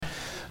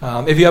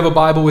If you have a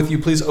Bible with you,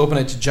 please open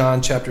it to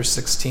John chapter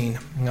 16.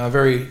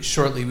 Very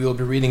shortly, we will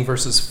be reading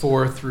verses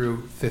 4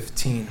 through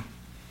 15.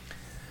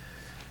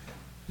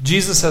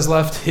 Jesus has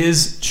left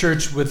his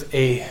church with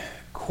a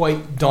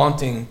quite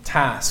daunting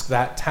task.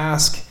 That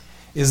task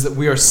is that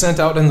we are sent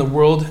out in the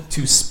world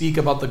to speak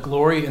about the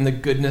glory and the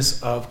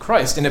goodness of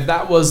Christ. And if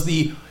that was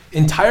the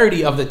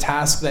entirety of the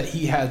task that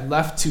he had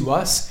left to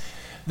us,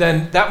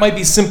 then that might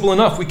be simple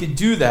enough. We could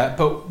do that,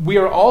 but we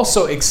are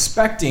also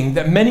expecting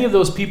that many of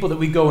those people that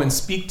we go and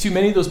speak to,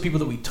 many of those people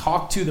that we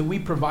talk to, that we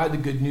provide the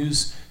good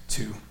news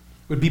to,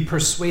 would be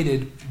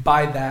persuaded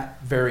by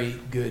that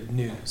very good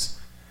news.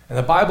 And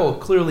the Bible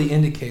clearly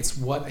indicates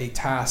what a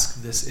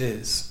task this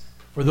is.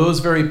 For those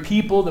very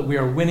people that we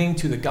are winning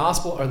to the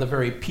gospel are the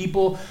very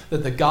people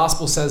that the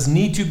gospel says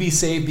need to be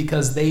saved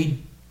because they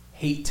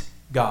hate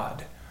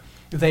God.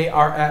 They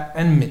are at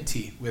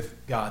enmity with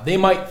God. They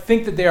might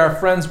think that they are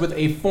friends with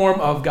a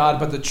form of God,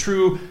 but the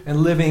true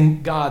and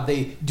living God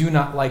they do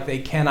not like. They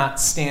cannot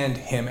stand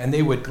him, and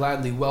they would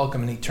gladly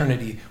welcome an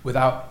eternity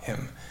without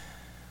him.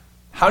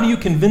 How do you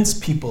convince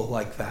people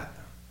like that?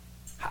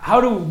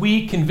 How do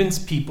we convince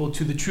people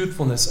to the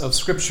truthfulness of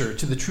Scripture,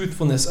 to the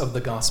truthfulness of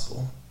the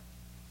gospel?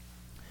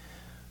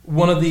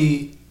 One of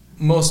the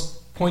most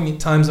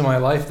poignant times in my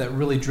life that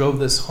really drove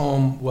this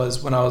home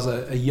was when I was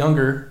a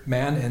younger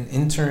man, an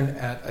intern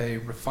at a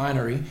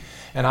refinery,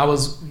 and I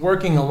was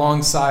working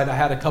alongside, I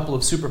had a couple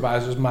of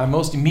supervisors. My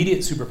most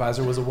immediate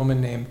supervisor was a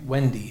woman named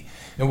Wendy.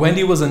 And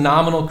Wendy was a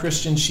nominal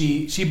Christian.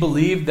 She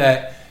believed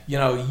that,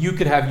 you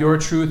could have your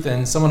truth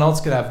and someone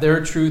else could have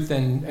their truth,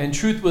 and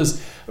truth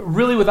was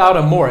really without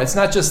a more. It's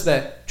not just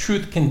that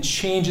truth can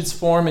change its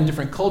form in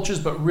different cultures,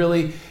 but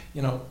really,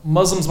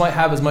 Muslims might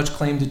have as much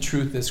claim to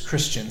truth as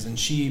Christians, and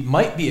she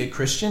might be a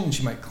Christian, and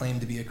she might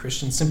claim to be a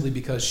Christian simply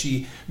because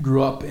she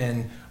grew up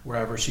in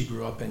wherever she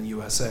grew up in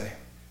USA.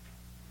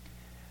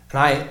 And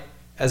I,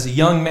 as a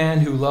young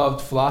man who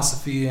loved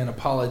philosophy and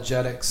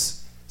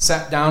apologetics,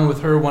 sat down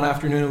with her one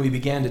afternoon and we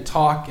began to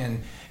talk,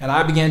 and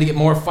I began to get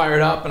more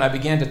fired up, and I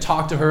began to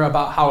talk to her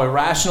about how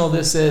irrational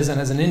this is, and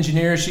as an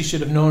engineer, she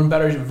should have known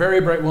better. She's a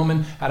very bright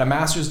woman, had a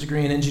master's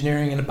degree in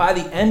engineering, and by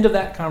the end of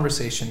that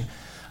conversation,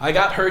 I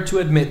got her to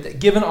admit that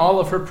given all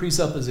of her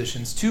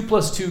presuppositions, 2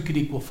 + 2 could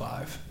equal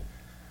 5.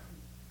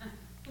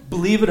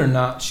 Believe it or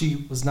not,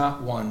 she was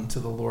not won to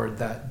the Lord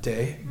that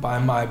day by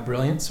my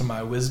brilliance or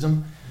my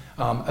wisdom.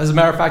 As a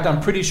matter of fact,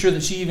 I'm pretty sure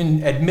that she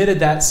even admitted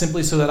that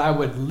simply so that I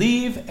would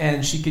leave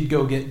and she could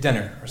go get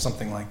dinner or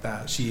something like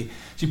that. She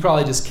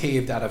probably just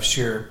caved out of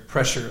sheer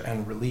pressure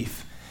and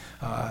relief.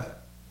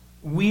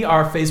 We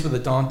are faced with a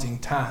daunting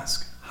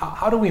task.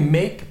 How do we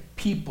make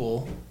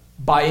people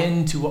buy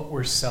into what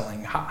we're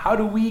selling? How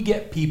do we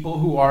get people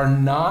who are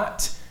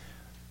not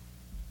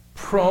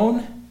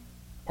prone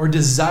or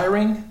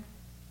desiring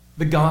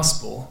the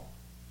gospel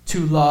to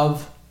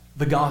love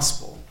the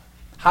gospel?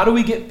 How do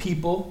we get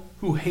people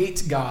who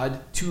hate God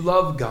to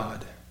love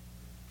God?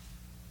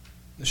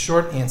 The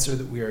short answer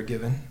that we are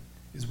given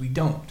is we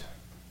don't.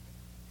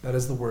 That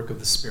is the work of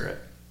the Spirit.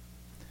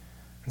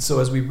 And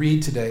so as we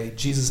read today,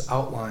 Jesus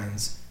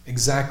outlines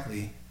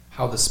exactly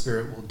how the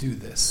Spirit will do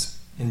this.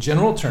 In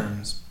general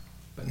terms,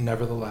 but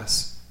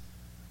nevertheless.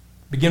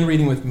 Begin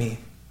reading with me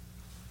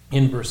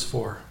in verse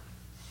 4.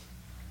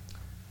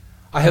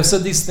 I have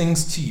said these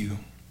things to you,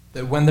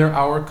 that when their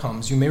hour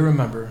comes, you may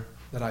remember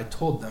that I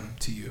told them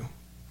to you.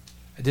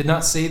 I did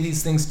not say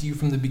these things to you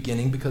from the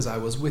beginning because I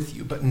was with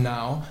you, but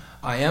now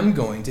I am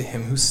going to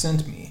him who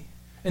sent me.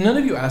 And none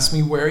of you ask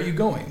me, where are you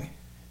going?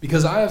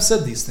 Because I have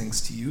said these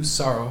things to you,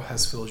 sorrow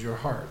has filled your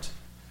heart.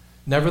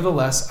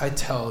 Nevertheless, I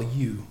tell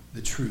you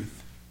the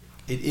truth.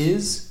 It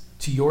is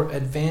to your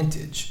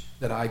advantage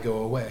that I go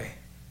away.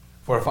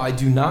 For if I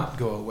do not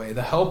go away,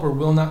 the Helper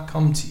will not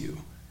come to you.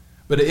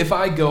 But if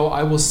I go,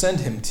 I will send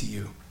him to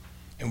you.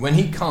 And when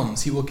he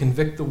comes, he will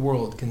convict the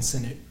world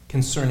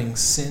concerning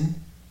sin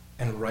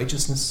and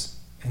righteousness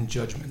and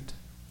judgment.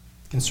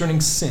 Concerning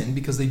sin,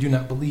 because they do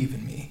not believe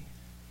in me.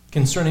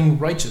 Concerning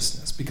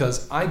righteousness,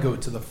 because I go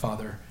to the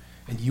Father,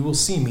 and you will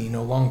see me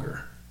no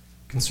longer.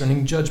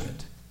 Concerning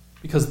judgment,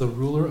 because the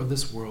ruler of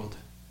this world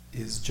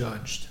is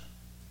judged.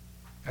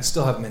 I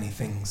still have many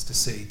things to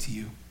say to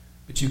you,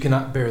 but you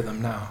cannot bear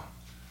them now.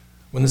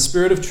 When the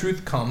Spirit of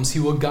truth comes, he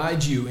will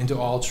guide you into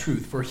all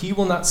truth, for he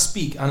will not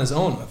speak on his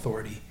own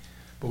authority,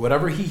 but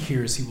whatever he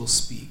hears he will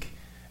speak,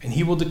 and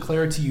he will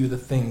declare to you the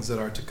things that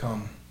are to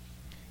come.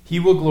 He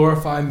will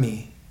glorify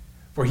me,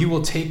 for he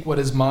will take what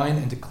is mine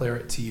and declare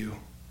it to you.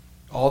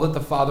 All that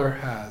the Father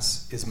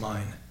has is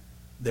mine.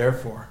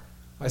 Therefore,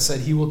 I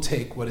said he will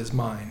take what is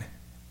mine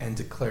and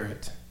declare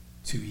it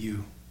to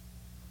you.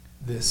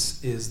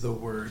 This is the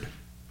word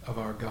of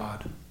our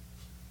God.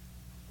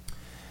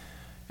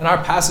 In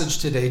our passage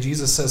today,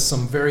 Jesus says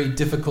some very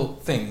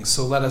difficult things,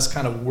 so let us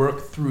kind of work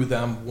through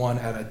them one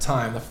at a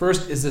time. The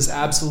first is this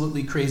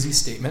absolutely crazy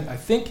statement. I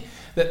think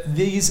that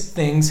these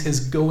things, his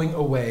going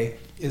away,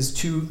 is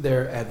to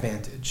their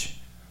advantage.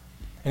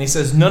 And he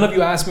says, none of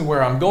you ask me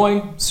where I'm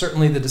going.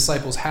 Certainly the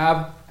disciples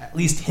have at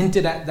least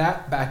hinted at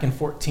that back in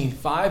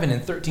 14:5, and in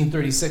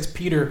 13:36,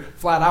 Peter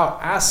flat out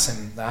asks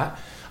him that.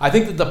 I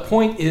think that the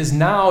point is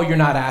now you're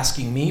not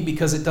asking me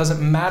because it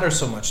doesn't matter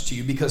so much to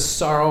you because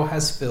sorrow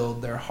has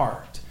filled their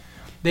heart.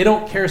 They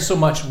don't care so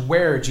much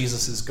where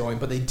Jesus is going,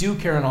 but they do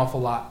care an awful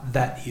lot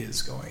that he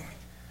is going.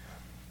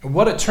 And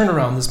what a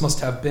turnaround this must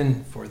have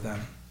been for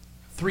them.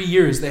 3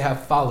 years they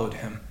have followed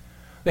him.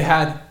 They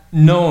had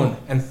known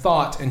and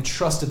thought and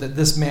trusted that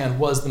this man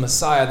was the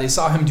Messiah. They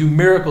saw him do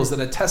miracles that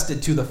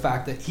attested to the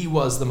fact that he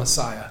was the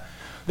Messiah.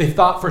 They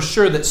thought for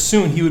sure that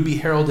soon he would be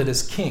heralded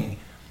as king,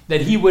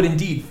 that he would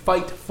indeed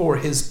fight for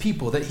his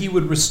people, that he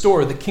would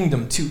restore the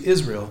kingdom to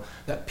Israel,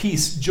 that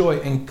peace, joy,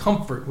 and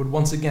comfort would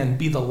once again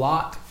be the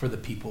lot for the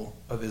people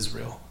of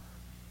Israel,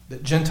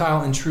 that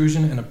Gentile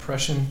intrusion and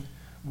oppression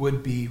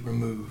would be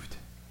removed.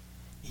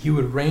 He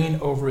would reign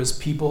over his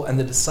people, and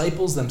the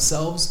disciples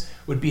themselves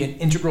would be an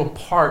integral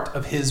part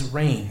of his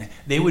reign.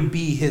 They would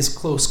be his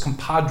close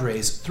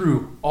compadres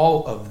through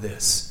all of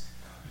this.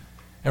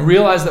 And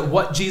realize that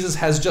what Jesus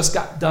has just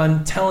got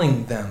done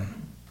telling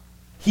them,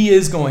 he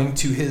is going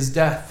to his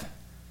death.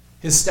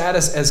 His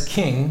status as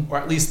king, or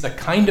at least the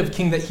kind of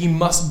king that he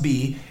must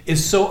be,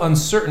 is so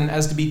uncertain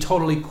as to be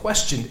totally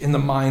questioned in the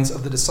minds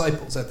of the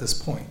disciples at this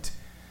point.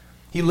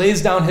 He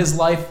lays down his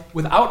life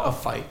without a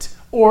fight,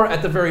 or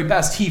at the very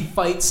best, he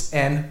fights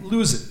and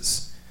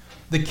loses.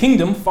 The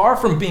kingdom, far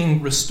from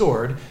being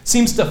restored,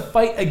 seems to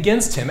fight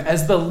against him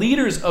as the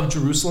leaders of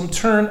Jerusalem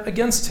turn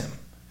against him.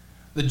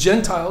 The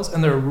Gentiles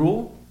and their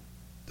rule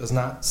does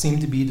not seem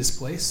to be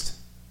displaced.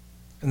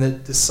 And the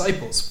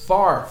disciples,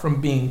 far from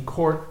being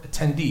court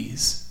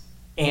attendees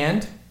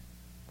and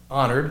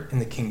honored in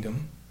the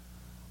kingdom,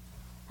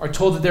 are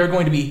told that they're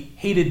going to be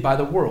hated by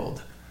the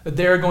world, that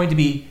they're going to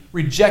be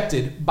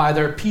rejected by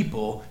their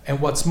people, and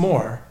what's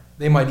more,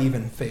 they might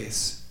even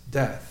face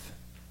death.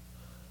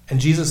 And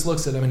Jesus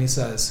looks at them and he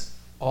says,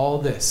 all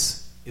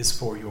this is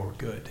for your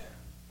good.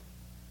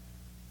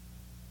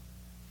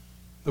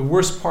 The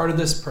worst part of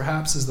this,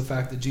 perhaps, is the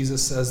fact that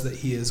Jesus says that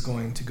he is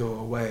going to go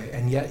away,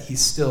 and yet he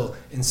still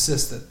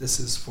insists that this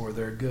is for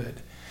their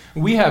good.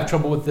 We have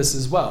trouble with this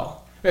as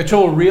well. We have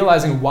trouble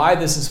realizing why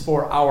this is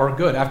for our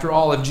good. After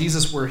all, if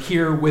Jesus were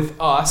here with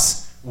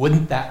us,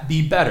 wouldn't that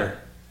be better?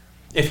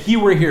 If he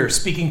were here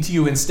speaking to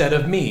you instead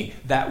of me,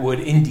 that would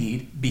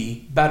indeed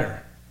be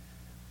better.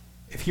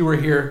 If he were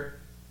here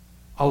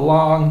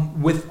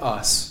along with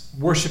us,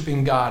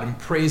 worshiping God and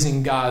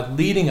praising God,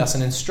 leading us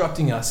and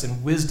instructing us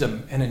in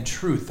wisdom and in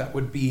truth, that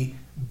would be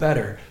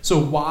better. So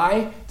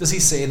why does he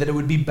say that it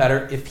would be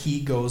better if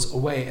he goes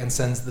away and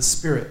sends the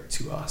Spirit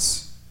to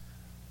us?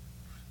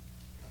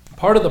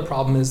 Part of the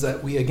problem is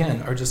that we,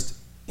 again, are just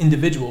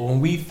individual.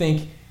 When we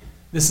think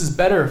this is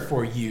better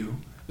for you,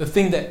 the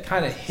thing that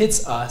kind of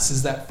hits us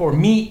is that for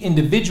me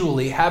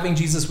individually, having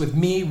Jesus with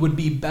me would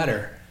be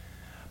better.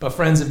 But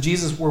friends, if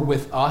Jesus were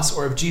with us,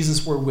 or if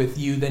Jesus were with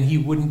you, then he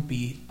wouldn't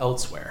be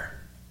elsewhere.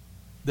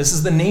 This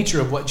is the nature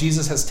of what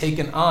Jesus has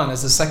taken on.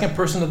 As the second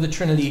person of the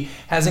Trinity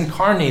has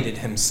incarnated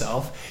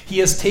himself, he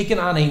has taken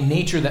on a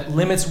nature that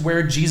limits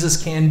where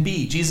Jesus can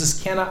be.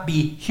 Jesus cannot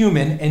be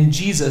human and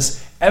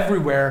Jesus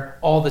everywhere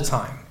all the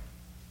time.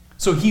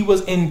 So he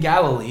was in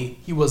Galilee,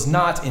 he was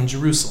not in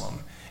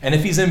Jerusalem. And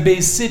if he's in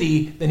Bay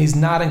City, then he's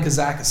not in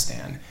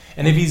Kazakhstan.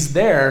 And if he's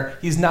there,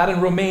 he's not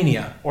in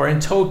Romania or in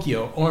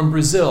Tokyo or in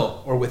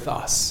Brazil or with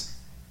us.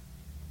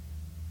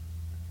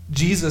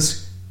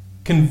 Jesus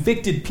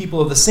convicted people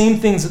of the same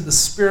things that the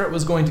Spirit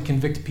was going to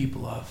convict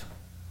people of.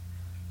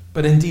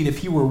 But indeed, if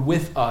he were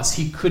with us,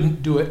 he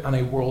couldn't do it on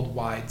a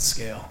worldwide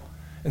scale.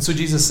 And so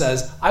Jesus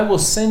says, I will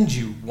send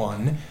you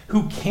one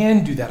who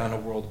can do that on a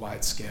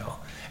worldwide scale,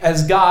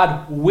 as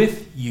God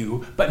with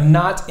you, but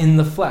not in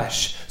the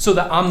flesh. So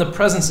that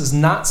omnipresence is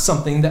not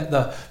something that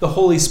the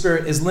Holy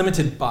Spirit is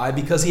limited by,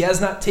 because he has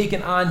not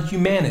taken on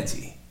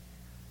humanity.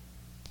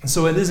 And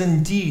so it is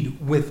indeed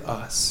with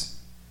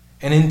us.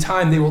 And in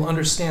time they will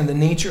understand the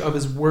nature of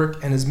his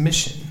work and his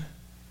mission.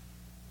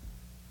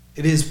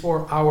 It is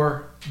for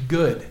our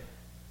good.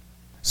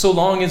 So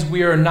long as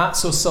we are not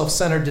so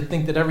self-centered to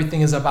think that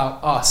everything is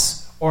about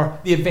us or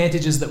the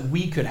advantages that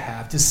we could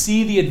have, to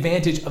see the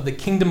advantage of the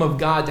kingdom of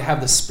God, to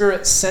have the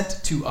Spirit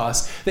sent to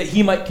us, that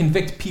he might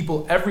convict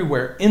people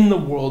everywhere in the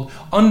world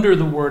under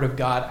the word of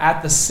God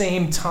at the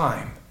same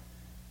time,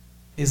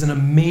 is an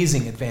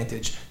amazing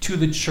advantage to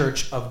the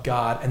church of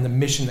God and the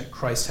mission that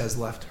Christ has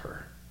left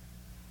her.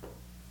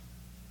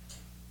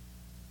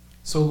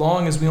 So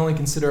long as we only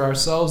consider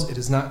ourselves, it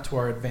is not to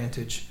our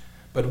advantage.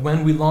 But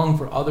when we long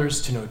for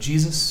others to know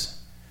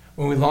Jesus,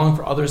 when we long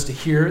for others to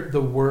hear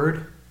the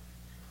word,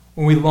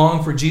 when we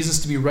long for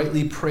Jesus to be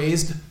rightly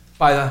praised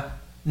by the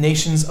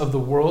nations of the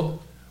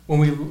world, when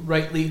we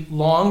rightly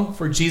long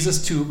for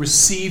Jesus to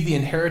receive the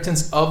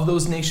inheritance of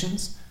those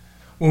nations,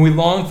 when we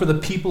long for the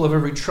people of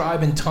every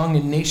tribe and tongue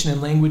and nation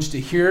and language to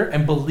hear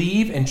and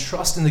believe and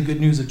trust in the good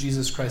news of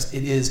Jesus Christ,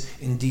 it is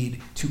indeed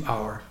to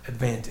our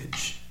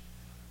advantage.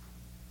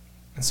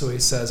 And so he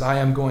says, I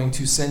am going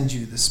to send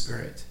you the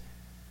Spirit.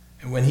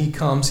 And when he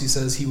comes, he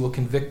says he will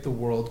convict the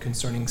world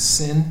concerning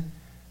sin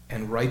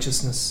and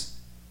righteousness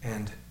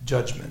and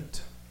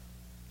judgment.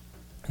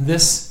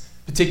 This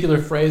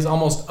particular phrase,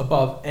 almost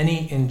above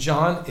any in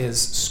John, is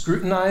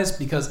scrutinized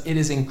because it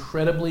is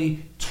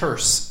incredibly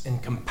terse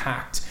and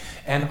compact.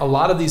 And a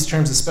lot of these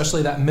terms,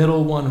 especially that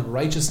middle one,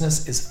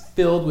 righteousness, is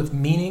filled with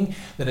meaning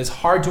that is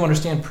hard to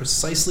understand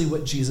precisely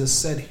what Jesus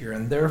said here.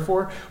 And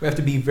therefore, we have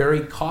to be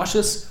very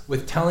cautious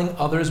with telling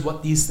others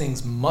what these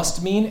things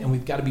must mean, and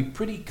we've got to be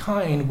pretty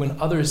kind when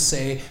others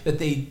say that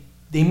they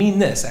mean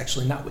this,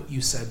 actually, not what you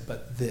said,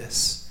 but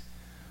this.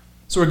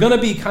 So we're going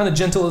to be kind of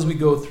gentle as we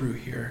go through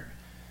here.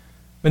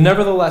 But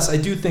nevertheless, I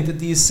do think that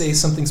these say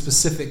something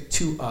specific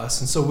to us.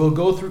 And so we'll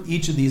go through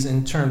each of these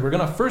in turn. We're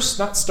going to first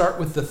not start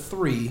with the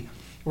three.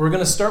 We're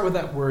going to start with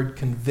that word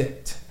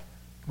convict.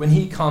 When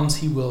he comes,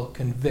 he will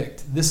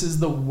convict. This is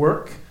the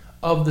work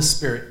of the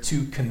Spirit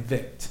to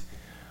convict.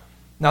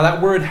 Now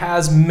that word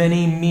has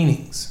many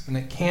meanings, and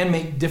it can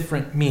make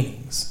different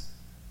meanings.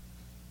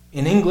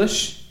 In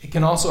English, it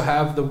can also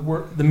have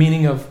the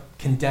meaning of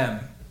condemn.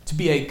 To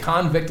be a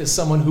convict is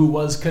someone who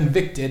was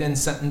convicted and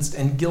sentenced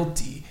and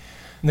guilty.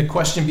 And the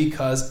question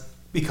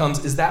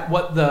becomes, is that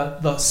what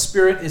the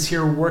Spirit is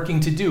here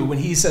working to do? When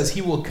he says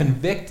he will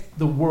convict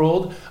the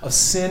world of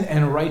sin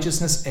and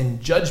righteousness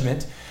and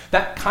judgment,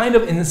 that kind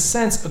of, in a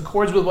sense,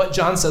 accords with what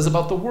John says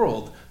about the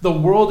world. The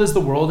world is the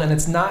world, and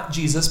it's not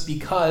Jesus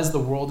because the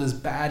world is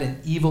bad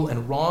and evil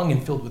and wrong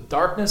and filled with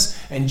darkness,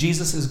 and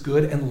Jesus is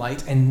good and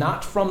light, and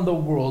not from the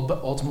world,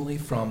 but ultimately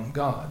from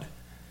God.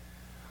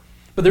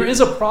 But there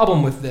is a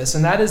problem with this,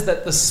 and that is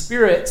that the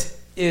Spirit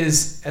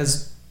is,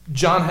 as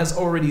John has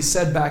already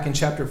said back in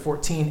chapter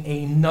 14,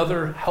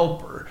 another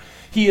helper.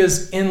 He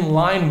is in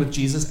line with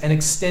Jesus and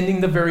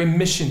extending the very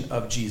mission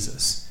of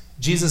Jesus.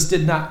 Jesus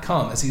did not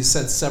come, as he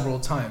said several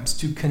times,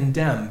 to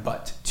condemn,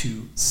 but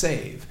to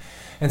save.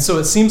 And so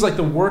it seems like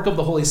the work of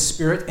the Holy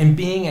Spirit in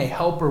being a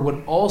helper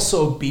would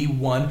also be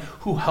one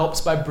who helps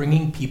by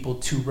bringing people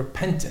to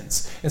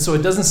repentance. And so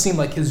it doesn't seem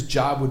like his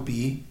job would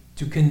be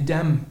to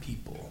condemn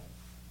people.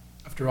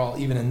 After all,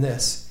 even in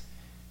this,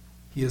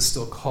 he is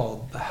still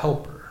called the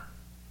helper.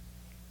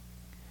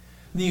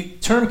 The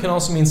term can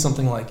also mean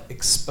something like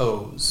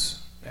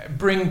expose,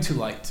 bring to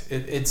light.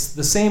 It's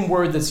the same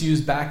word that's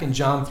used back in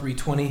John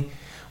 3:20,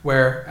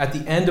 where at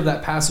the end of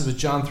that passage with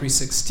John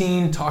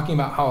 3:16, talking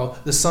about how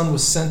the Son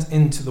was sent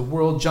into the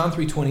world, John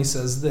 3:20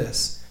 says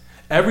this: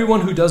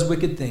 "Everyone who does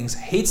wicked things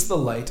hates the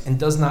light and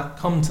does not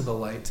come to the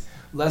light,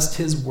 lest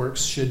his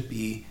works should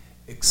be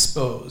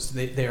exposed."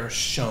 They are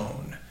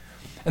shown.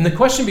 And the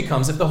question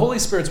becomes, if the Holy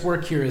Spirit's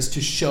work here is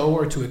to show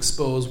or to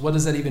expose, what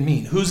does that even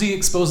mean? Who's he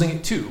exposing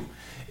it to?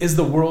 Is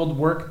the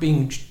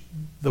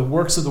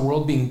works of the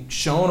world being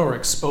shown or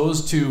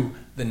exposed to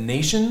the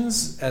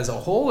nations as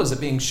a whole? Is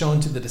it being shown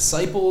to the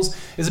disciples?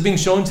 Is it being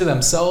shown to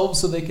themselves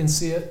so they can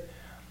see it?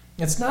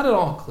 It's not at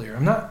all clear.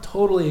 I'm not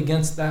totally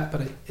against that,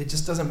 but it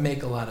just doesn't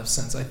make a lot of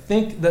sense. I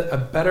think that a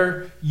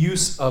better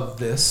use of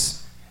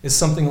this is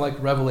something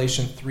like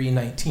Revelation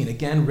 3:19,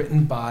 again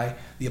written by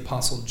the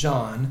Apostle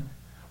John,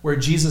 where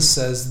Jesus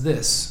says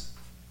this: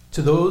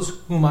 "To those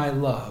whom I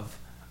love,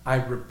 I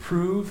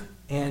reprove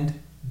and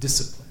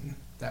discipline."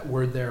 That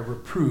word there,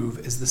 reprove,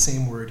 is the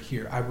same word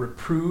here. I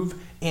reprove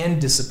and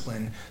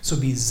discipline, so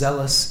be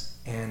zealous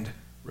and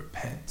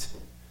repent.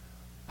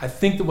 I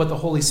think that what the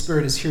Holy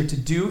Spirit is here to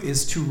do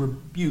is to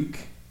rebuke.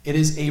 It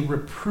is a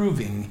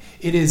reproving.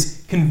 It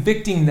is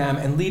convicting them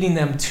and leading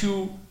them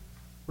to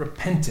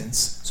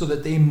repentance so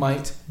that they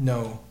might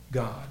know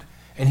God.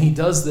 And he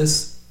does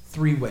this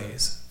three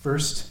ways.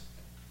 First,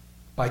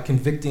 by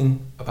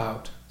convicting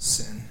about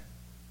sin.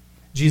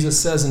 Jesus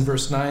says in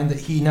verse 9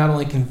 that he not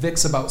only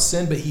convicts about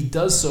sin, but he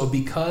does so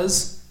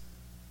because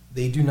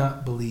they do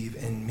not believe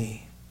in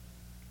me.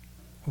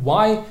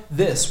 Why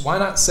this? Why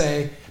not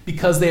say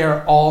because they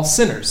are all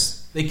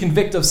sinners? They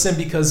convict of sin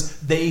because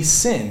they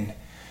sin.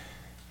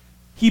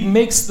 He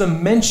makes the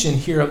mention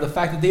here of the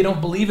fact that they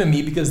don't believe in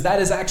me because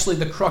that is actually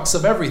the crux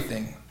of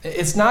everything.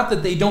 It's not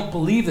that they don't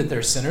believe that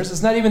they're sinners.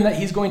 It's not even that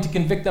he's going to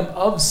convict them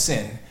of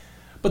sin.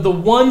 But the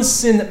one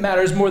sin that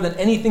matters more than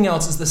anything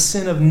else is the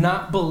sin of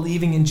not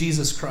believing in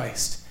Jesus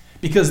Christ,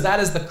 because that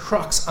is the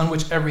crux on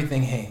which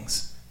everything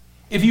hangs.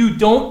 If you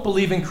don't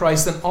believe in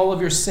Christ, then all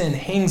of your sin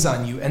hangs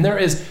on you, and there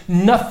is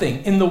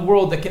nothing in the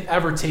world that can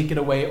ever take it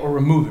away or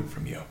remove it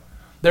from you.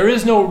 There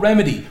is no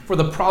remedy for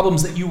the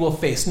problems that you will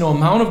face. No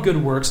amount of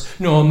good works,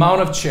 no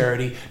amount of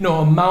charity, no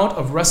amount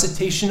of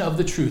recitation of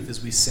the truth,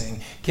 as we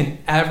sing, can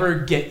ever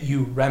get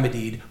you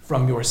remedied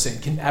from your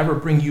sin, can ever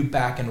bring you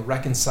back and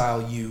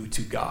reconcile you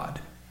to God.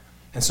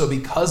 And so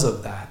because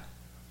of that,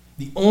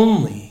 the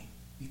only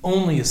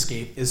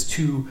escape is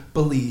to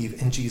believe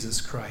in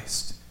Jesus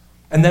Christ.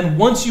 And then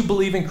once you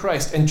believe in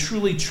Christ and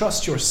truly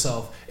trust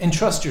yourself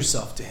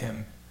to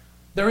him,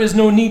 there is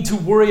no need to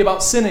worry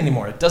about sin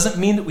anymore. It doesn't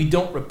mean that we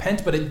don't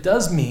repent, but it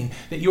does mean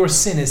that your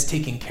sin is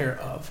taken care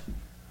of.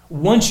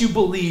 Once you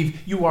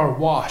believe, you are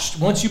washed.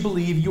 Once you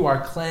believe, you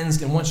are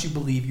cleansed. And once you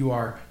believe, you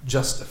are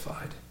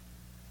justified.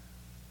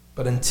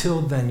 But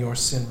until then, your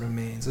sin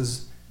remains.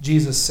 As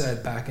Jesus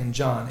said back in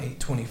John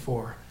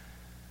 8:24,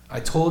 I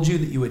told you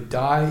that you would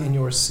die in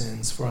your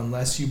sins, for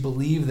unless you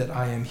believe that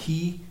I am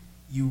he,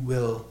 you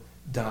will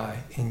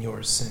die in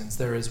your sins.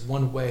 There is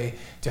one way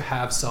to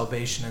have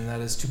salvation, and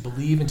that is to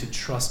believe and to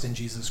trust in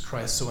Jesus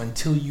Christ. So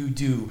until you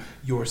do,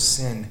 your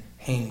sin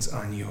hangs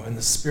on you. And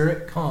the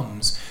Spirit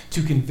comes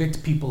to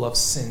convict people of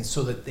sin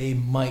so that they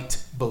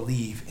might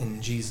believe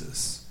in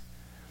Jesus.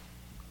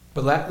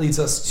 But that leads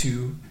us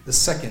to the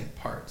second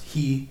part.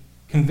 He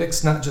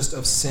convicts not just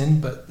of sin,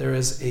 but there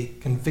is a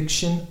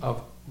conviction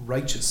of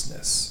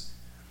righteousness.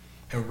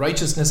 And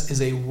righteousness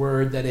is a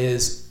word that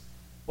is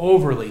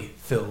overly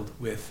filled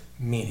with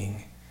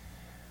meaning.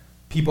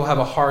 People have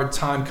a hard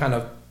time kind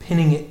of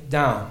pinning it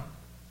down.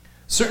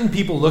 Certain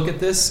people look at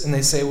this and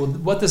they say, well,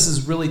 what this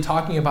is really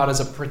talking about is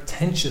a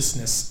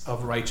pretentiousness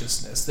of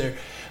righteousness.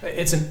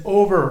 It's an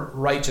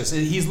over-righteous.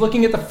 He's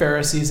looking at the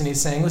Pharisees and he's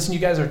saying, listen, you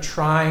guys are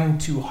trying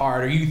too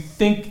hard, or you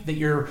think that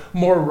you're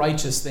more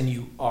righteous than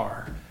you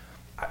are.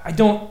 I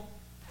don't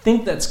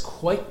think that's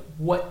quite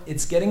what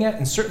it's getting at,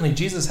 and certainly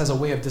Jesus has a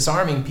way of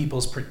disarming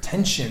people's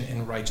pretension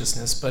in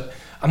righteousness, but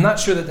I'm not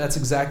sure that that's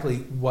exactly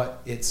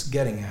what it's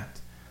getting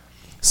at.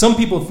 Some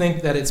people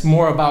think that it's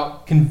more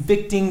about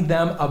convicting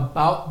them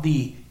about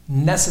the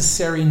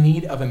necessary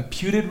need of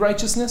imputed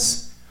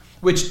righteousness,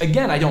 which,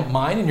 again, I don't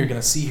mind, and you're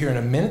going to see here in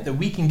a minute that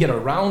we can get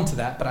around to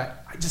that, but I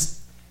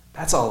just,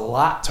 that's a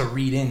lot to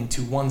read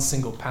into one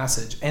single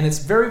passage, and it's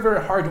very,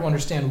 very hard to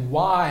understand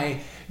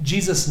why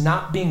Jesus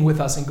not being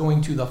with us and going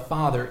to the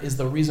Father is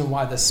the reason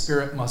why the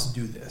Spirit must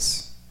do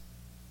this.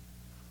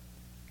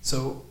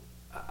 So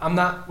I'm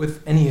not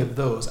with any of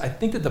those. I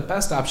think that the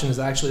best option is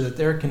actually that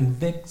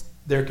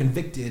they're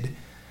convicted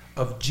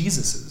of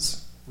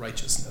Jesus'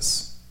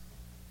 righteousness.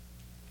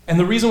 And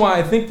the reason why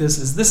I think this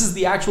is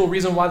the actual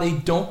reason why they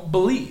don't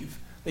believe.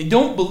 They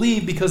don't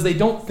believe because they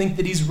don't think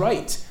that he's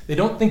right. They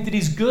don't think that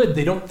he's good.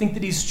 They don't think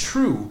that he's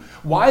true.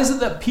 Why is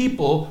it that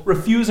people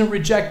refuse and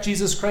reject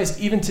Jesus Christ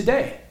even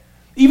today?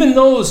 Even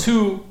those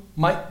who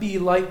might be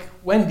like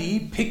Wendy,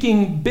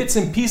 picking bits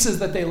and pieces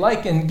that they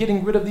like and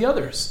getting rid of the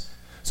others,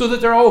 so that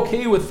they're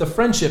okay with the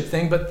friendship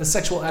thing, but the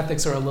sexual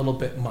ethics are a little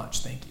bit much,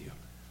 thank you.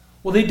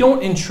 Well, they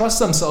don't entrust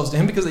themselves to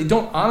him because they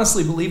don't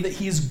honestly believe that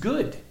he's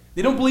good.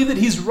 They don't believe that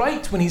he's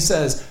right when he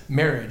says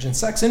marriage and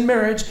sex in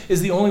marriage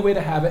is the only way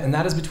to have it, and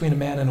that is between a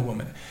man and a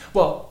woman.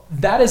 Well,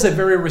 that is a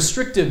very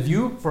restrictive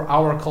view for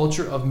our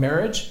culture of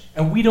marriage,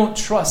 and we don't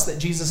trust that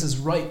Jesus is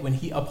right when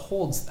he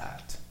upholds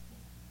that.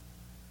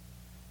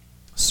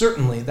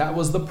 Certainly, that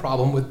was the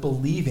problem with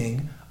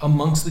believing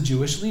amongst the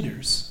Jewish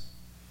leaders.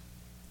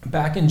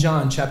 Back in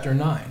John chapter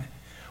 9,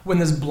 when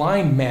this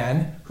blind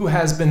man who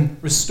has been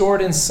restored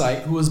in sight,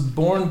 who was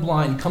born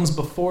blind, comes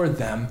before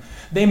them,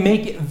 they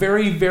make it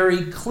very,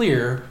 very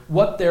clear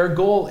what their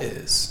goal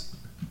is.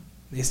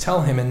 They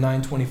tell him in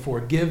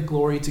 9:24, give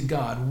glory to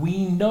God.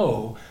 We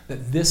know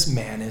that this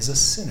man is a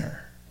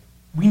sinner.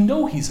 We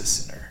know he's a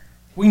sinner.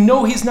 We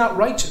know he's not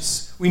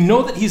righteous. We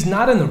know that he's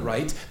not in the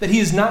right, that he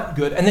is not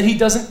good, and that he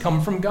doesn't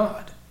come from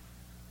God.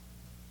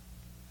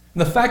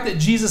 And the fact that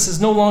Jesus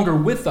is no longer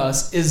with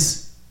us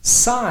is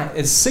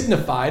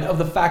signified of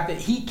the fact that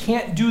he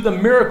can't do the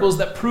miracles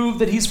that prove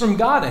that he's from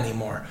God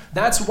anymore.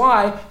 That's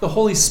why the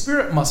Holy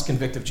Spirit must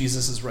convict of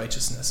Jesus'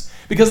 righteousness.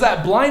 Because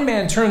that blind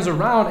man turns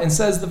around and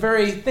says the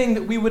very thing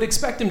that we would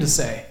expect him to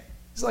say.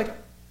 He's like,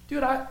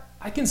 dude,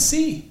 I can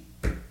see.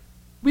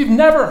 We've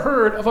never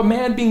heard of a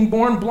man being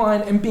born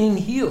blind and being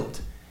healed.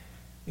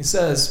 He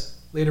says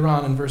later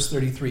on in verse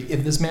 33,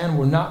 if this man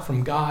were not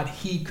from God,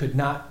 he could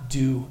not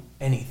do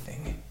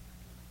anything.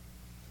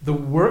 The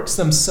works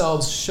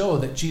themselves show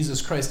that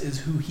Jesus Christ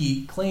is who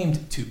he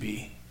claimed to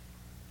be.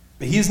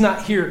 But he's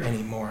not here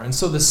anymore. And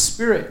so the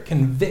Spirit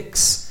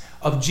convicts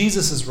of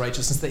Jesus'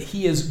 righteousness, that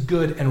he is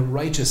good and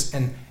righteous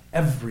and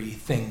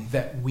everything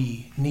that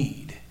we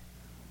need.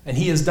 And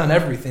he has done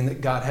everything that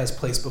God has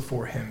placed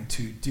before him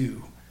to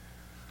do.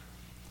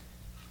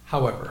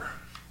 However,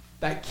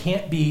 that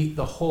can't be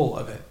the whole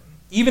of it.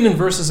 Even in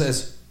verses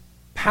as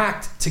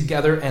packed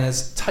together and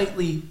as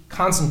tightly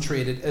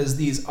concentrated as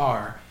these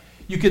are,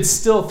 you could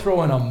still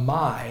throw in a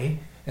my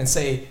and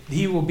say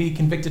he will be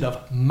convicted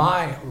of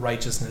my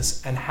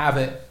righteousness and have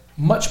it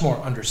much more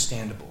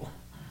understandable.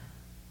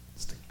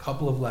 Just a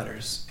couple of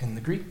letters in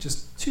the Greek,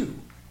 just two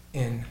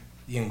in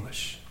the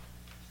English.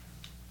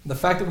 The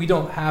fact that we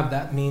don't have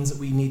that means that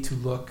we need to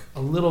look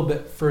a little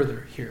bit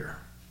further here.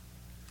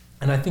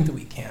 And I think that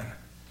we can.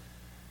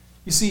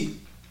 You see,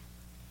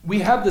 we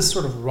have this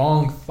sort of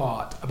wrong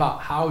thought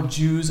about how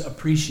Jews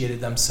appreciated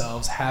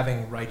themselves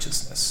having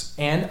righteousness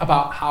and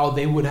about how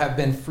they would have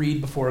been freed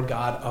before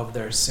God of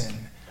their sin.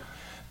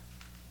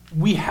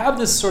 We have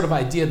this sort of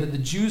idea that the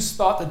Jews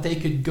thought that they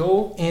could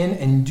go in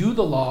and do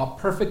the law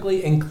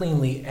perfectly and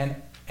cleanly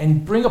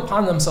and bring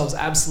upon themselves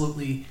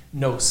absolutely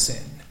no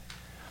sin.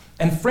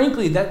 And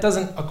frankly, that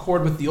doesn't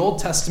accord with the Old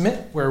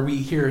Testament, where we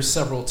hear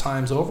several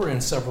times over in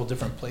several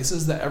different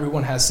places that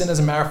everyone has sin. As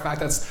a matter of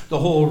fact, that's the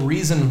whole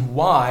reason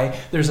why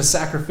there's a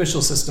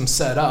sacrificial system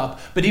set up.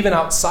 But even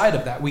outside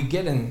of that, we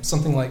get in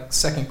something like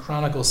 2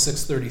 Chronicles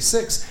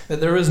 6:36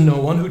 that there is no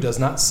one who does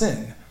not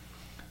sin.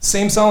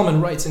 Same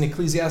Solomon writes in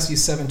Ecclesiastes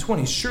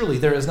 7:20, surely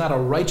there is not a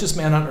righteous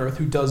man on earth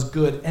who does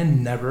good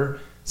and never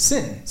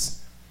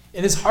sins.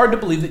 It is hard to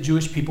believe that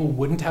Jewish people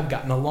wouldn't have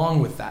gotten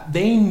along with that.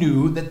 They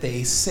knew that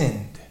they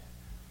sinned.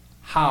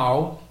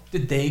 How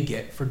did they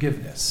get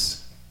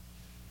forgiveness?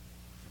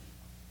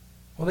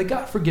 Well, they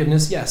got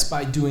forgiveness, yes,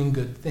 by doing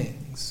good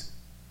things.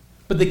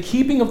 But the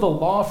keeping of the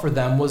law for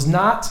them was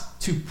not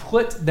to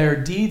put their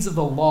deeds of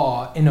the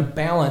law in a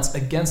balance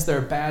against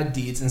their bad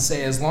deeds and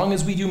say, as long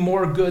as we do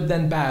more good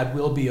than bad,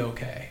 we'll be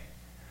okay.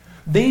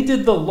 They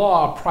did the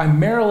law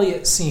primarily,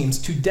 it seems,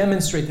 to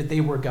demonstrate that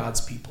they were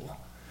God's people.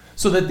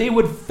 So that they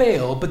would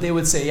fail, but they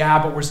would say,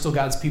 yeah, but we're still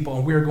God's people,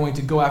 and we're going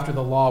to go after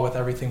the law with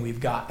everything we've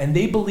got. And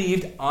they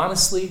believed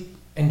honestly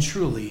and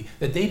truly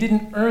that they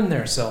didn't earn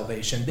their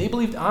salvation. They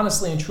believed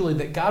honestly and truly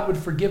that God would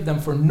forgive them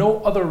for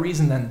no other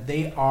reason than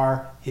they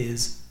are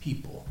his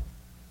people.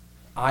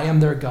 I am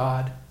their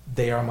God,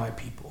 they are my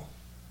people.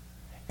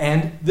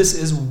 And this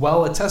is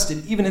well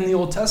attested even in the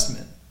Old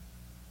Testament.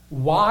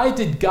 Why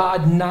did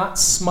God not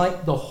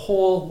smite the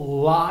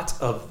whole lot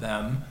of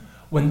them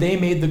when they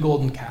made the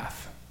golden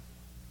calf?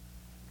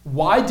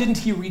 Why didn't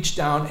he reach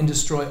down and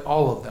destroy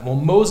all of them? Well,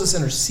 Moses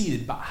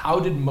interceded, but how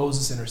did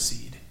Moses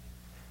intercede?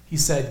 He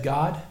said,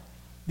 God,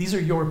 these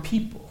are your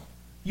people.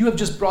 You have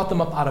just brought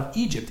them up out of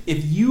Egypt.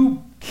 If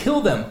you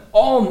kill them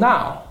all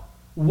now,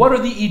 what are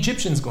the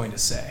Egyptians going to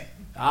say?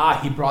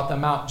 He brought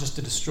them out just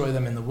to destroy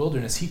them in the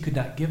wilderness. He could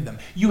not give them.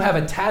 You have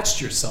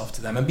attached yourself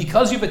to them. And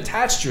because you've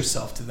attached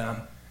yourself to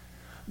them,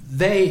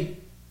 they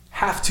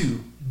have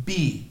to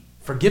be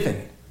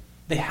forgiven.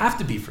 They have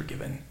to be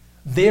forgiven.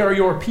 They are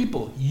your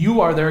people.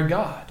 You are their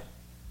God.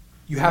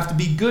 You have to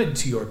be good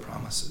to your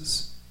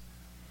promises.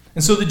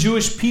 And so the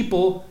Jewish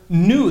people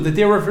knew that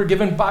they were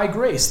forgiven by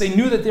grace. They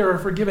knew that they were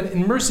forgiven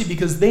in mercy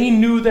because they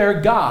knew their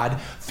God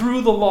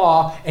through the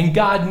law, and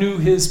God knew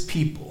his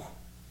people.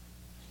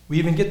 We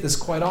even get this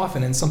quite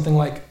often in something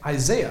like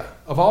Isaiah,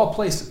 of all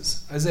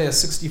places, Isaiah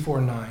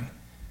 64:9.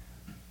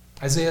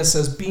 Isaiah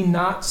says, be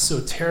not so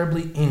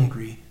terribly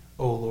angry,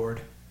 O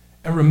Lord,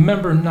 and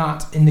remember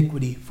not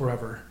iniquity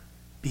forever.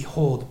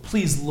 Behold,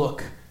 please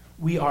look,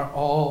 we are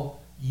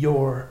all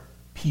your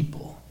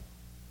people.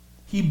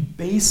 He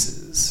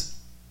bases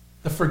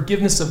the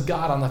forgiveness of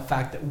God on the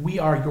fact that we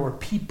are your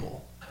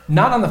people,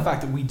 not on the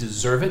fact that we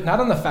deserve it, not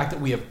on the fact that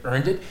we have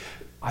earned it.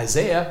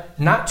 Isaiah,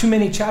 not too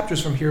many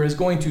chapters from here, is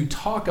going to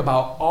talk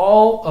about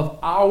all of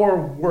our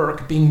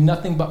work being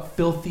nothing but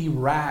filthy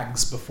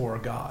rags before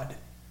God.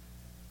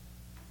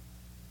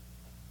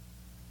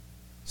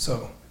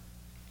 So,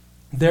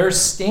 their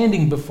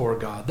standing before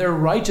God, their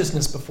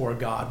righteousness before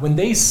God, when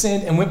they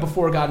sinned and went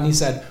before God and he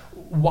said,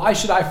 why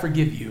should I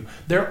forgive you?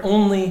 Their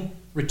only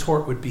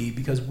retort would be,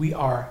 because we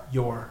are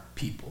your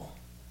people.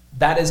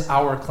 That is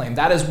our claim.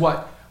 That is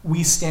what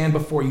we stand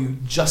before you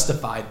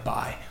justified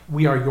by.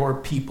 We are your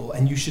people,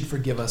 and you should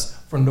forgive us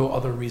for no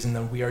other reason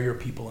than we are your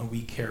people and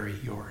we carry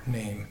your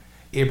name.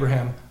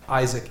 Abraham,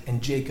 Isaac,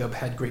 and Jacob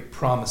had great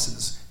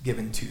promises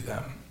given to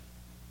them.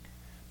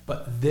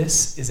 But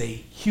this is a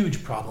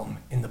huge problem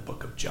in the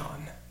book of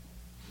John.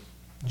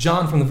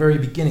 John, from the very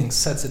beginning,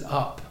 sets it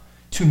up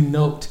to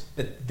note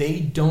that they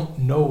don't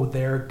know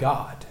their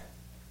God.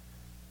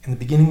 In the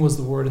beginning was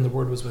the Word, and the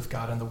Word was with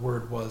God, and the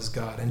Word was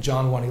God. In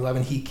John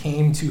 1:11, he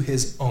came to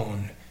his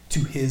own,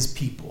 to his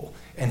people,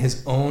 and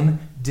his own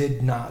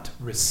did not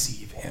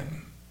receive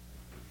him.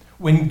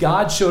 When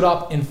God showed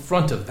up in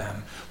front of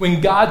them,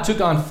 when God took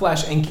on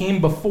flesh and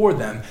came before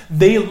them,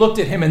 they looked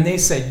at him and they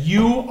said,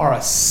 you are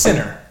a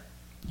sinner.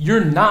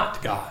 You're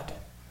not God.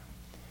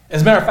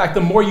 As a matter of fact,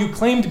 the more you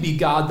claim to be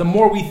God, the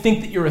more we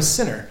think that you're a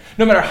sinner.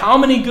 No matter how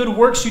many good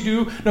works you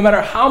do, no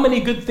matter how many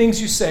good things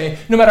you say,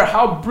 no matter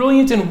how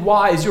brilliant and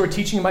wise your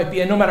teaching might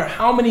be, and no matter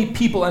how many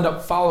people end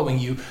up following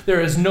you, there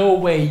is no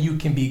way you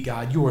can be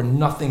God. You are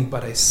nothing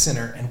but a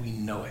sinner, and we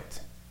know it.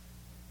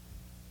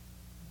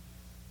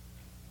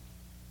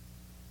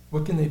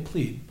 What can they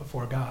plead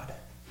before God?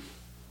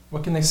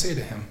 What can they say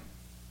to him?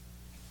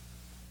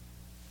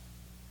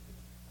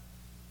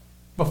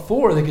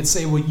 Before, they could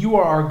say, well, you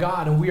are our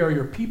God and we are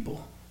your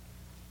people.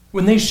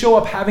 When they show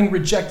up having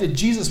rejected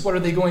Jesus, what are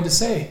they going to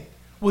say?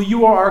 Well,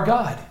 you are our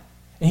God.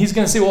 And he's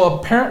going to say, well,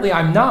 apparently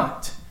I'm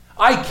not.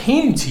 I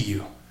came to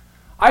you.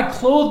 I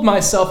clothed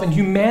myself in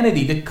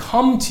humanity to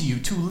come to you,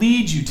 to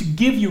lead you, to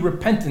give you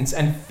repentance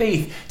and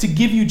faith, to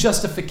give you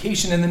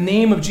justification in the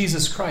name of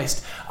Jesus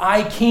Christ.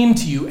 I came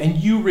to you and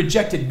you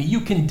rejected me. You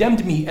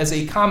condemned me as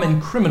a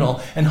common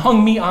criminal and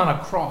hung me on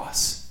a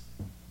cross.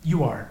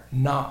 You are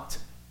not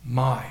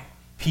my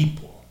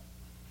people.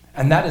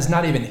 And that is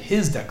not even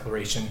his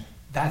declaration.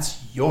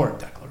 That's your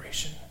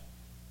declaration.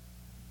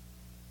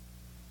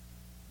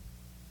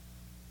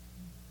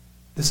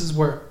 This is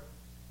where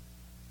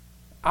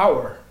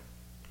our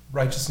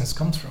righteousness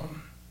comes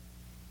from.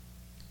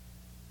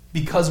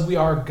 Because we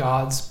are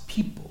God's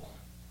people.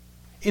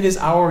 It is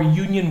our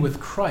union with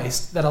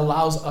Christ that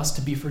allows us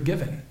to be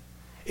forgiven.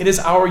 It is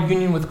our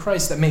union with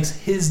Christ that makes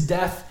his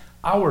death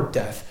our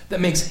death,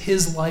 that makes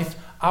his life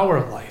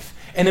our life.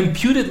 And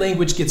imputed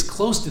language gets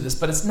close to this,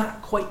 but it's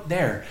not quite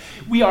there.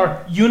 We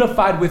are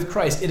unified with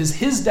Christ. It is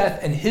his death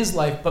and his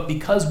life, but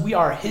because we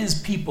are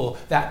his people,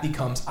 that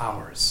becomes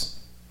ours.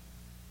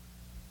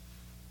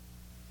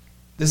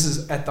 This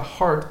is at the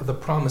heart of the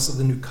promise of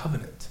the new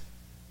covenant.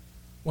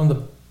 One of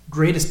the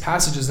greatest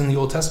passages in the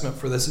Old Testament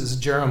for this is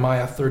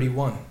Jeremiah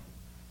 31.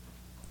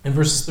 In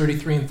verses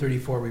 33 and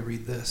 34, we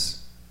read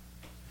this.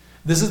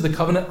 This is the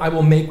covenant I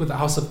will make with the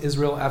house of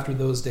Israel after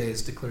those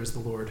days, declares the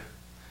Lord.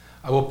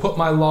 I will put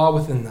my law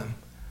within them,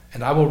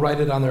 and I will write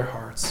it on their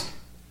hearts.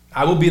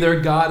 I will be their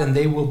God, and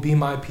they will be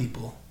my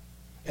people.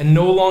 And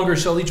no longer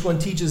shall each one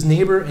teach his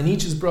neighbor and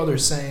each his brother,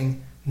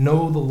 saying,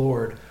 Know the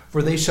Lord,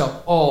 for they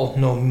shall all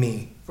know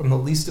me, from the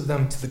least of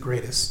them to the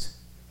greatest,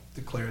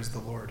 declares the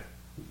Lord.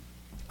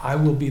 I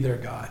will be their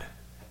God,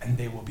 and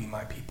they will be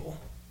my people.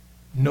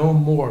 No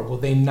more will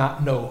they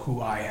not know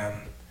who I am.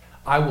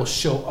 I will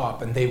show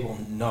up, and they will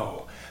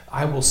know.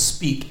 I will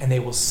speak, and they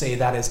will say,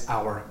 that is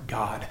our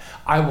God.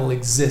 I will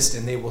exist,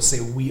 and they will say,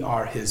 we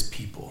are his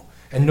people.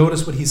 And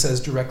notice what he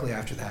says directly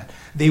after that.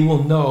 They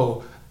will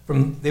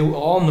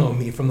all know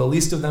me, from the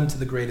least of them to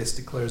the greatest,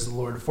 declares the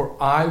Lord, for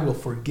I will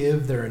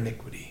forgive their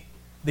iniquity.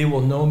 They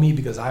will know me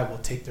because I will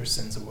take their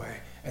sins away,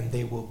 and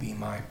they will be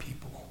my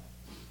people.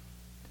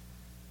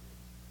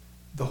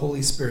 The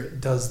Holy Spirit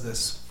does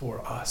this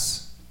for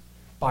us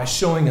by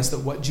showing us that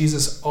what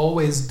Jesus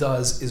always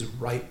does is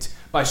right,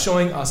 by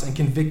showing us and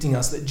convicting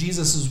us that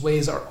Jesus'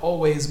 ways are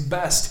always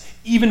best,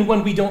 even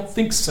when we don't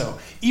think so,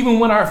 even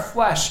when our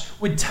flesh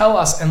would tell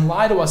us and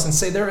lie to us and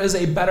say there is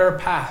a better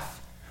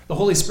path. The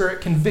Holy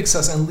Spirit convicts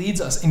us and leads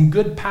us in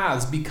good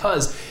paths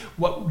because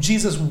what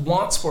Jesus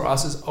wants for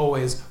us is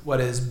always what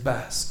is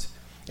best.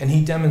 And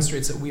he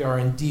demonstrates that we are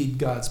indeed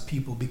God's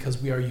people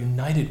because we are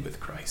united with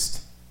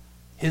Christ.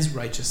 His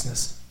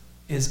righteousness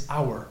is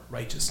our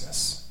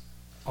righteousness.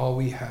 All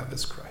we have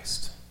is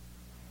Christ.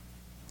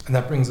 And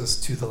that brings us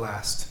to the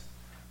last,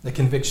 the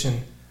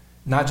conviction,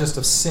 not just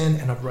of sin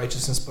and of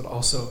righteousness, but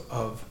also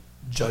of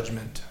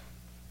judgment.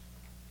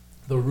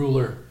 The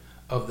ruler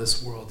of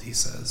this world, he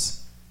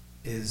says,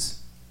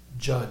 is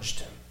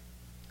judged.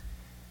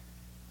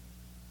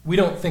 We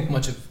don't think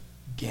much of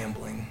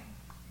gambling.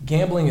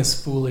 Gambling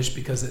is foolish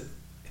because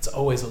it's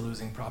always a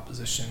losing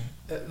proposition.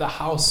 The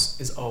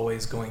house is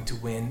always going to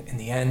win in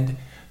the end.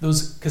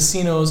 Those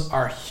casinos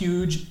are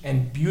huge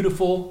and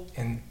beautiful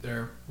in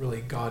their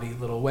really gaudy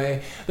little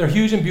way. They're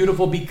huge and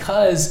beautiful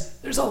because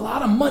there's a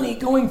lot of money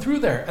going through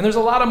there. And there's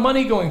a lot of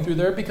money going through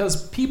there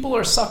because people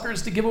are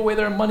suckers to give away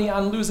their money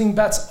on losing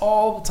bets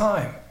all the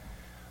time.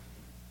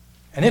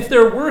 And if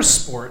there were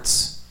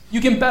sports, you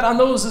can bet on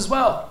those as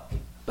well.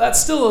 But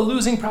that's still a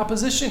losing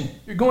proposition.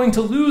 You're going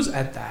to lose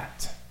at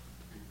that.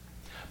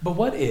 But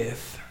what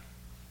if,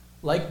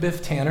 like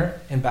Biff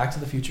Tanner in Back to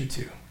the Future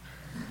 2,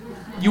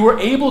 you were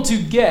able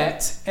to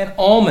get an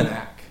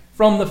almanac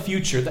from the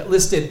future that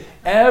listed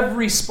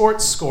every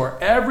sports score,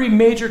 every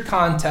major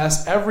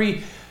contest,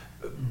 every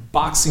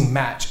boxing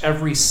match,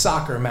 every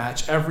soccer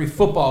match, every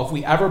football. If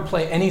we ever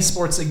play any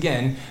sports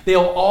again,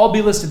 they'll all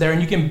be listed there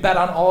and you can bet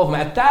on all of them.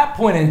 At that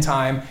point in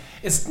time,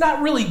 it's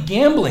not really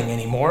gambling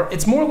anymore.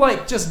 It's more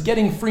like just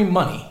getting free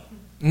money.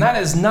 And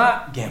that is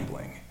not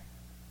gambling.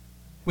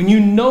 When you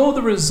know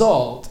the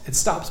result, it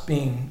stops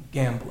being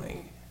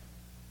gambling.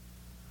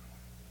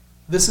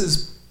 This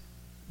is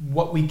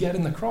what we get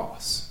in the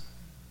cross.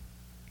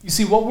 You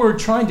see, what we're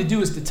trying to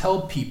do is to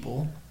tell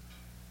people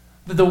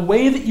that the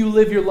way that you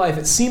live your life,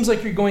 it seems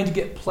like you're going to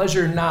get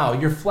pleasure now.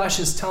 Your flesh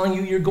is telling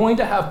you you're going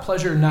to have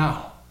pleasure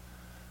now.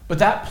 But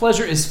that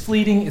pleasure is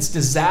fleeting, it's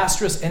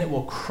disastrous, and it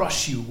will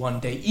crush you one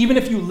day. Even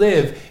if you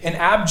live in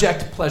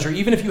abject pleasure,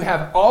 even if you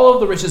have all of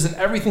the riches and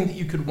everything that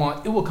you could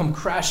want, it will come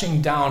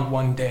crashing down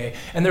one day,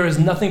 and there is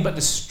nothing but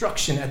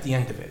destruction at the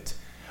end of it.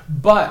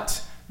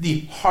 But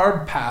the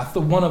hard path,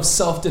 the one of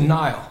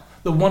self-denial,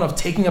 the one of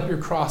taking up your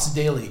cross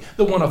daily,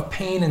 the one of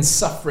pain and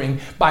suffering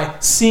by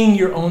seeing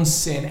your own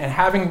sin and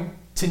having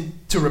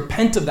to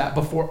repent of that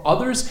before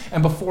others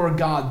and before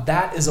God,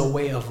 that is a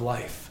way of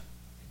life.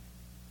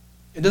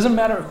 It doesn't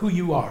matter who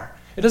you are.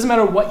 It doesn't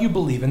matter what you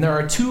believe in. There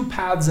are two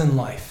paths in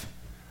life.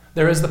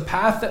 There is the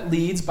path that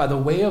leads by the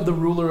way of the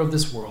ruler of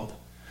this world.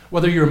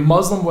 Whether you're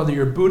Muslim, whether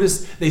you're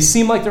Buddhist, they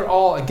seem like they're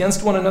all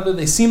against one another.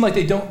 They seem like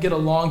they don't get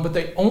along, but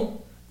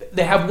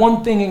they have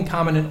one thing in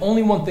common and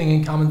only one thing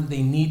in common that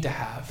they need to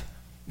have,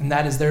 and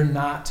that is they're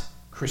not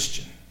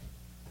Christian.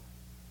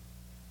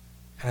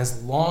 And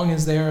as long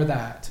as they are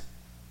that,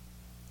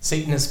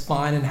 Satan is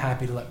fine and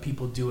happy to let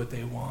people do what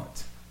they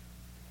want.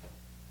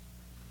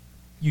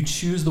 You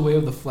choose the way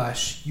of the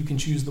flesh, you can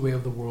choose the way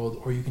of the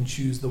world, or you can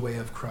choose the way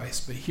of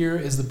Christ. But here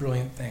is the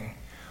brilliant thing.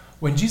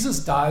 When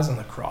Jesus dies on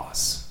the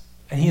cross,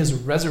 and he is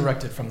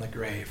resurrected from the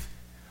grave,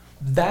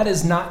 that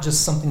is not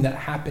just something that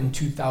happened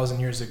 2,000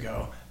 years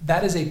ago.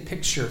 That is a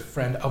picture,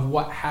 friend, of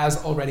what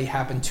has already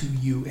happened to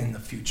you in the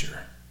future.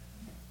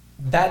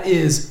 That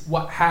is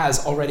what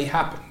has already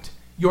happened.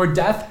 Your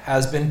death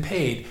has been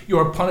paid.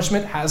 Your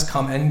punishment has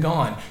come and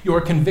gone.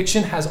 Your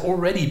conviction has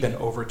already been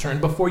overturned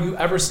before you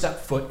ever step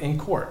foot in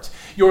court.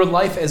 Your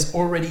life is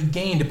already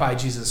gained by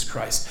Jesus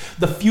Christ.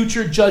 The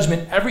future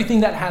judgment,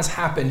 everything that has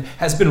happened,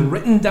 has been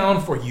written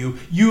down for you.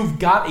 You've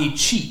got a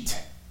cheat.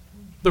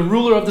 The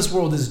ruler of this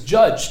world is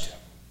judged.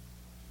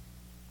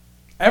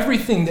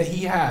 Everything that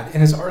he had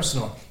in his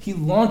arsenal, he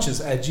launches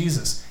at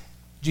Jesus.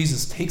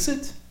 Jesus takes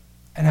it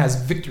and has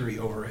victory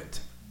over it.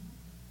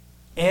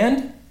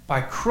 And by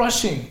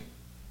crushing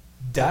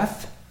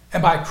death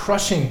and by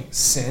crushing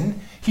sin,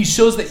 he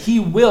shows that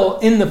he will,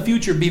 in the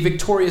future, be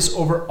victorious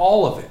over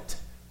all of it.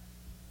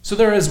 So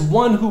there is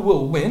one who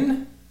will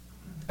win,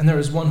 and there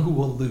is one who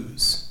will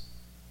lose.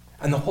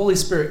 And the Holy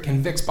Spirit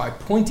convicts by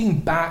pointing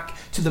back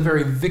to the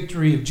very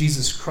victory of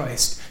Jesus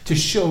Christ to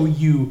show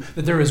you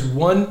that there is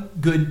one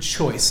good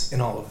choice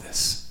in all of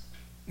this,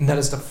 and that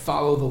is to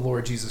follow the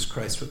Lord Jesus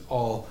Christ with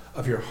all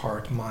of your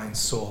heart, mind,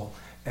 soul,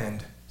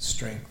 and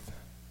strength.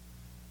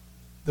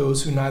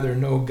 Those who neither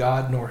know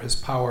God nor his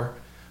power,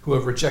 who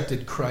have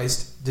rejected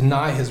Christ,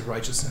 deny his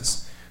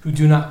righteousness, who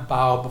do not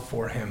bow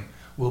before him,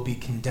 will be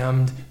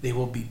condemned, they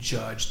will be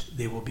judged,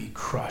 they will be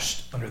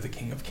crushed under the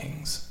King of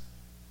Kings.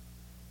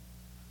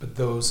 But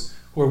those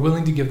who are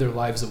willing to give their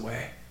lives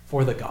away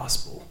for the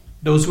gospel,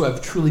 those who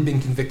have truly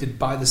been convicted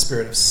by the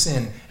Spirit of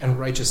sin and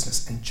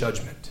righteousness and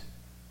judgment,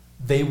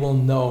 they will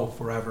know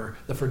forever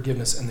the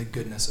forgiveness and the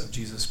goodness of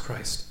Jesus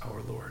Christ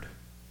our Lord.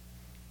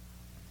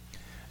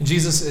 And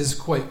Jesus is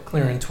quite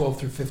clear in 12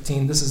 through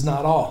 15, this is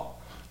not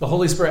all. The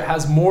Holy Spirit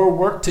has more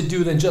work to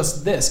do than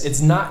just this.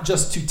 It's not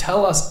just to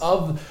tell us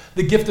of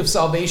the gift of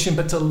salvation,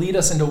 but to lead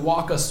us and to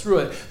walk us through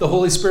it. The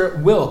Holy Spirit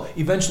will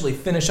eventually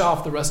finish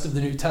off the rest of the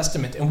New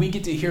Testament, and we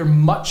get to hear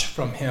much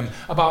from him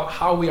about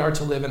how we are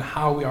to live and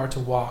how we are to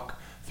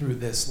walk through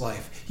this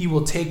life. He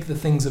will take the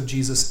things of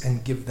Jesus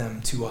and give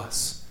them to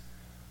us.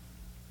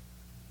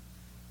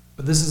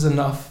 But this is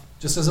enough,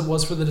 just as it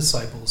was for the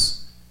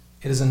disciples.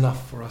 It is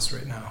enough for us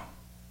right now.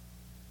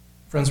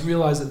 Friends,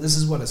 realize that this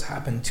is what has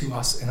happened to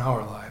us in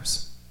our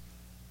lives.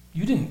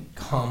 You didn't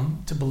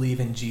come to believe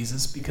in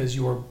Jesus because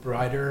you were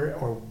brighter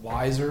or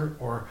wiser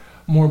or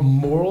more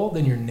moral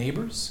than your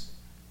neighbors.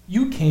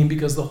 You came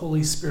because the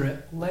Holy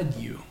Spirit led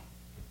you.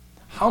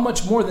 How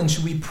much more then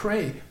should we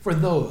pray for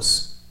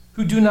those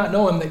who do not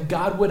know him, that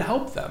God would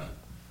help them?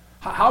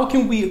 How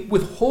can we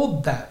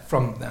withhold that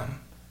from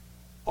them?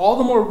 All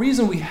the more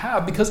reason we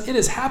have, because it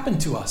has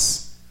happened to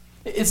us.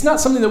 It's not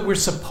something that we're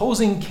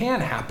supposing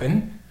can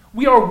happen.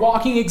 We are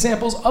walking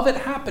examples of it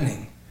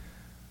happening.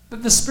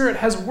 That the Spirit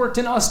has worked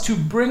in us to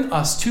bring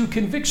us to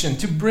conviction,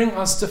 to bring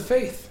us to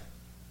faith.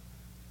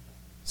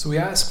 So we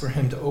ask for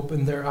him to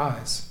open their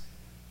eyes.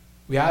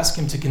 We ask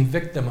him to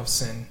convict them of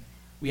sin.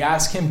 We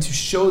ask him to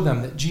show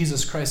them that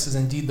Jesus Christ is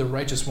indeed the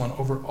righteous one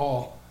over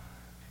all.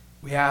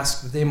 We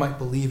ask that they might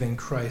believe in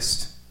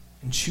Christ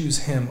and choose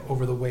him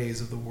over the ways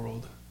of the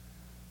world.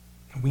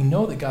 And we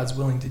know that God's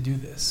willing to do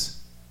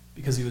this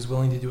because he was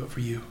willing to do it for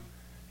you,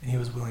 and he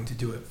was willing to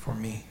do it for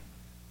me.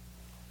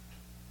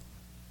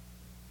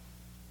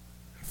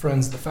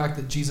 Friends, the fact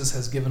that Jesus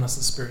has given us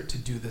the Spirit to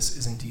do this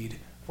is indeed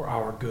for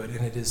our good,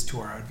 and it is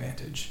to our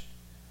advantage.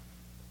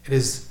 It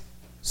is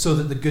so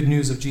that the good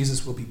news of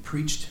Jesus will be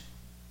preached,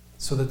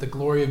 so that the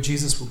glory of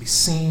Jesus will be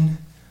seen,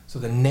 so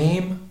the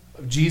name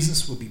of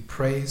Jesus will be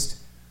praised,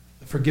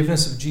 the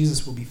forgiveness of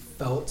Jesus will be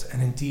felt,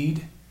 and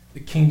indeed,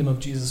 the kingdom of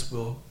Jesus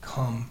will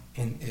come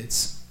in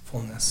its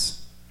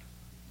fullness.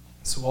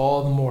 So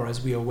all the more as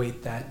we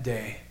await that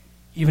day,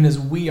 even as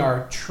we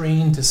are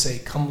trained to say,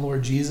 "Come,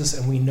 Lord Jesus,"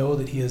 and we know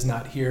that he is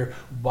not here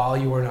while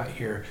you are not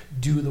here,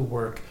 do the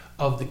work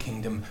of the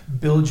kingdom,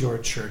 build your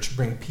church,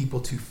 bring people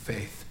to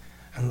faith,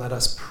 and let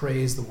us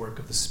praise the work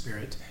of the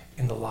Spirit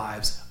in the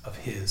lives of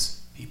his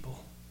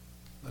people.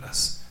 Let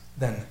us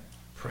then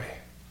pray.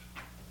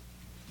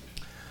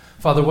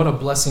 Father, what a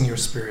blessing your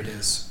Spirit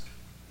is,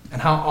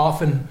 and how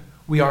often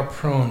we are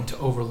prone to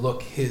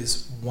overlook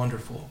his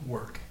wonderful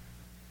work.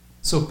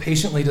 So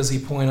patiently does he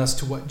point us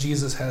to what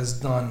Jesus has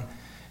done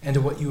and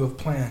to what you have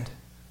planned.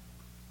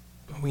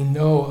 But we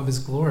know of his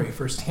glory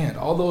firsthand.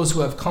 All those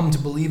who have come to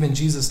believe in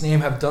Jesus'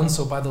 name have done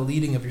so by the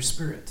leading of your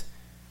Spirit.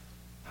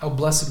 How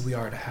blessed we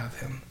are to have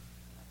him,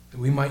 that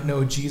we might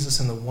know Jesus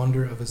and the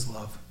wonder of his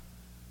love.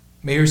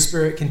 May your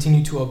Spirit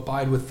continue to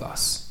abide with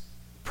us,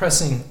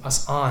 pressing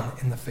us on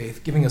in the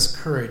faith, giving us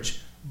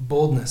courage,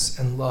 boldness,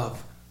 and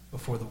love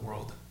before the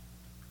world.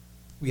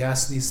 We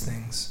ask these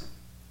things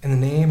in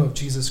the name of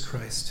Jesus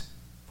Christ,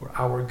 for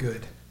our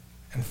good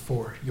and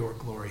for your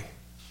glory.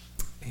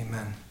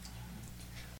 Amen.